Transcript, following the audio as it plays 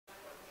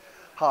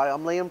Hi,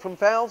 I'm Liam from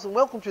Fowles and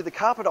welcome to the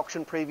carpet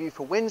auction preview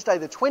for Wednesday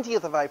the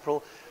 20th of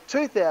April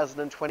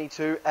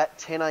 2022 at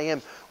 10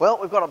 a.m. Well,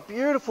 we've got a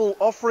beautiful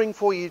offering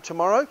for you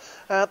tomorrow.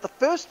 The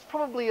first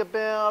probably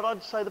about,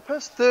 I'd say the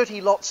first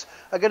 30 lots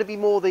are going to be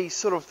more these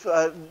sort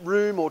of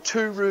room or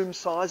two-room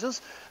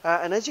sizes.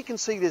 And as you can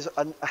see, there's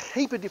a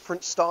heap of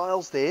different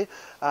styles there.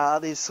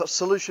 There's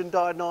solution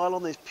dyed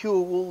nylon, there's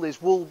pure wool,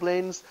 there's wool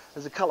blends,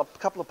 there's a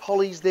couple of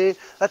polys there.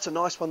 That's a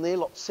nice one there,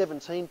 lot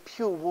 17,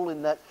 pure wool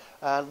in that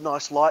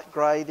nice light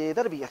grey there.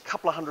 That'll be a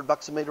couple of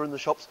 $100 a metre in the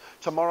shops.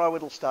 Tomorrow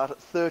it'll start at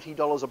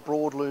 $30 a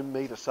broadloom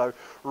metre, so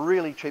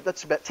really cheap.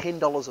 That's about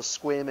 $10 a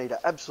square metre,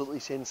 absolutely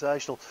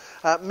sensational.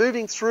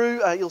 Moving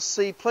through, you'll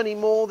see plenty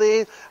more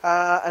there,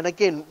 and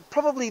again,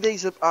 probably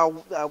these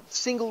are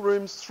single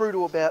rooms through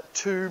to about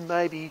two,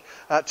 maybe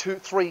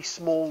three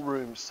small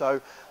rooms.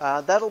 So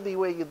that'll be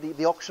where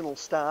the auction will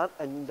start,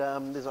 and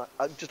there's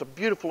just a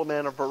beautiful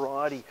amount of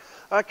variety.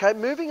 Okay,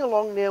 moving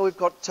along now, we've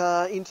got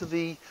into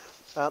the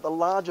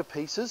larger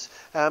pieces.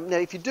 Now,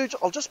 if you do,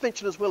 I'll just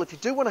mention as well, if you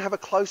do want to have a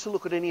closer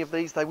look at any of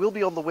these, they will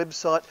be on the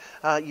website.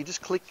 You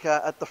just click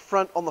at the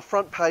front, on the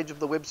front page of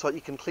the website,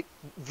 you can click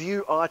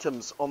View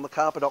Items on the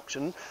carpet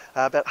auction.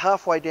 About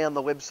halfway down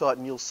the website,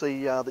 and you'll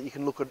see that you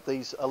can look at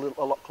these a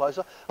lot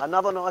closer.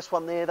 Another nice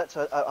one there, that's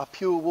a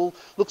pure wool.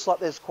 Looks like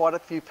there's quite a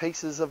few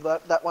pieces of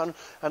that one.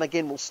 And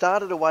again, we'll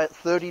start it away at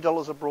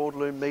 $30 a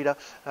broadloom metre,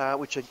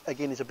 which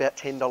again is about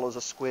 $10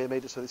 a square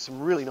metre. So there's some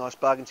really nice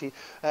bargains here.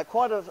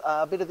 Quite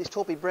a bit of this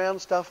taupey brown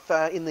stuff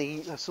in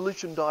the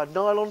solution dyed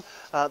nylon.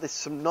 There's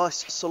some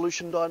nice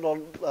solution dyed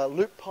nylon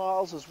loop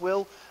piles as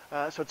well.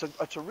 So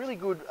it's a really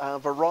good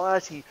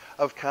variety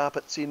of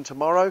carpets in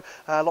tomorrow.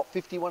 Lot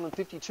 51 and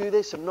 52,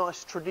 there's some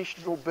nice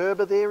traditional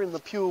Berber there in the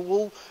pure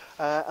wool.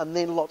 And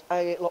then lot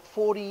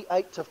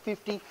 48 to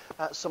 50,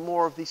 some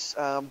more of this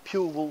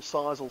pure wool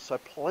sisal. So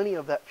plenty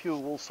of that pure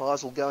wool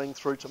sisal going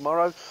through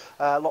tomorrow.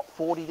 Lot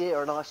 40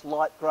 there, a nice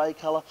light grey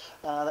colour.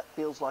 That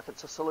feels like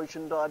it's a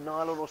solution dyed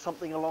nylon or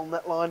something along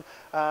that line.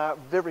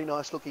 Very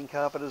nice looking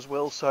carpet as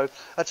well. So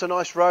that's a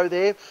nice row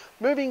there.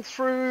 Moving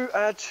through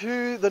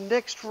to the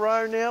next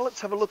row now.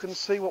 Let's have a look and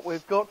see what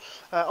we've got.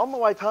 On the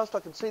way past,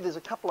 I can see there's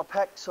a couple of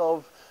packs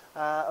of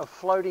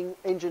floating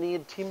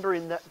engineered timber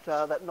in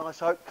that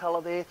nice oak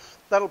colour there.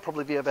 That'll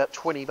probably be about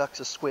 $20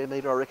 a square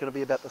metre. I reckon it'll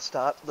be about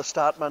the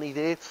start money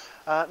there.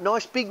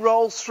 Nice big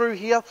rolls through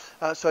here.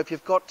 So if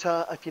you've got,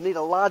 if you need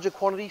a larger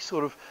quantity,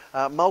 sort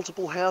of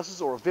multiple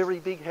houses or a very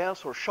big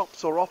house or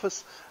shops or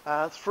office,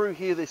 through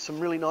here there's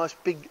some really nice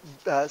big,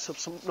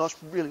 some nice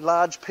really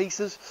large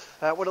pieces.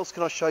 What else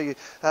can I show you?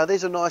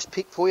 There's a nice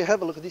pick for you.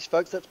 Have a look at this,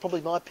 folks. That's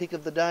probably my pick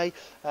of the day.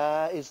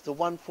 Is the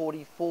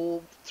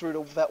 144 through to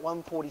about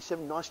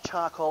 147. Nice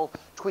charcoal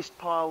twist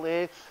pile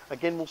there.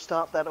 Again, we'll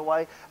start that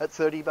away at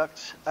 $30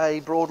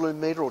 a broadloom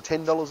metre or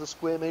 $10 a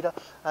square metre.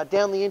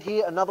 Down the end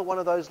here, another one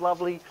of those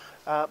lovely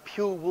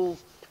pure wool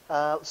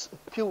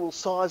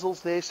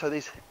sisals there. So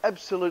there's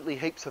absolutely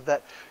heaps of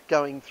that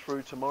going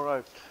through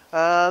tomorrow.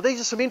 These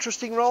are some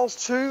interesting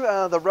rolls too.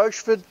 The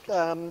Rochefort,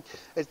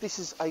 this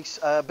is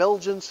a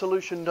Belgian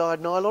solution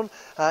dyed nylon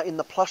in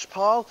the plush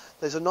pile.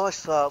 There's a nice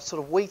sort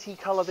of wheaty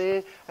colour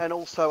there, and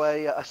also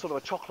a sort of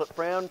a chocolate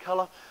brown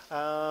colour,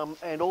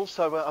 and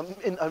also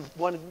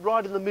one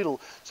right in the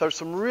middle. So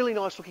some really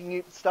nice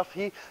looking stuff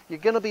here. You're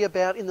going to be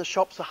about in the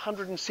shops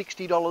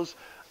 $160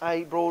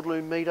 a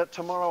broadloom metre.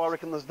 Tomorrow I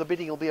reckon the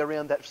bidding will be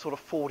around that sort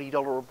of $40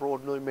 a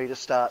broadloom metre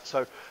start.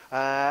 So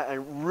a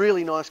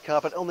really nice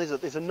carpet. Oh,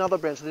 there's another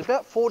brand. So there's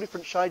about 4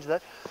 different shades of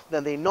that.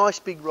 Then they're nice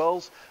big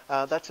rolls.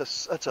 That's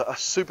a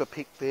super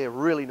pick there.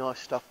 Really nice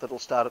stuff that'll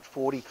start at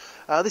 40.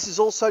 This is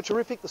also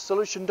terrific. The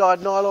solution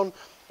dyed nylon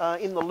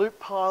in the loop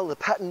pile, the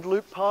patterned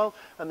loop pile,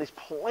 and there's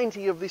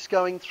plenty of this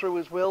going through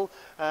as well.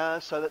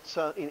 So that's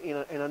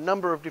in a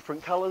number of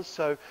different colours.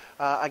 So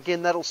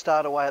again, that'll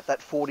start away at that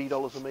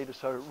 $40 a metre.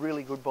 So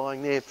really good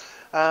buying there.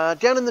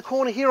 Down in the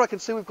corner here, I can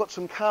see we've got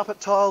some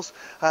carpet tiles,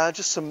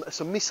 just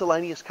some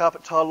miscellaneous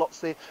carpet tile lots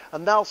there,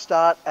 and they'll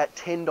start at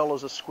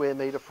 $10 a square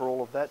metre for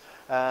all of that.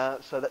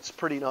 So that's a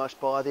pretty nice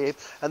buy there.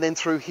 And then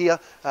through here,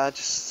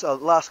 just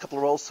last couple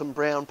of rolls, some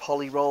brown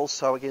poly rolls.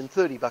 So again,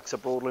 $30 a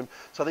broadloom.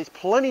 So there's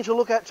plenty to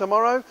look at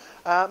tomorrow.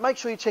 Make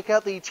sure you check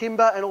out the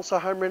timber and also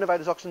Home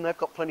Renovators Auction. They've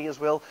got plenty as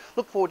well.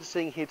 Look forward to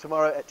seeing you here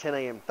tomorrow at 10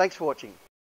 a.m. Thanks for watching.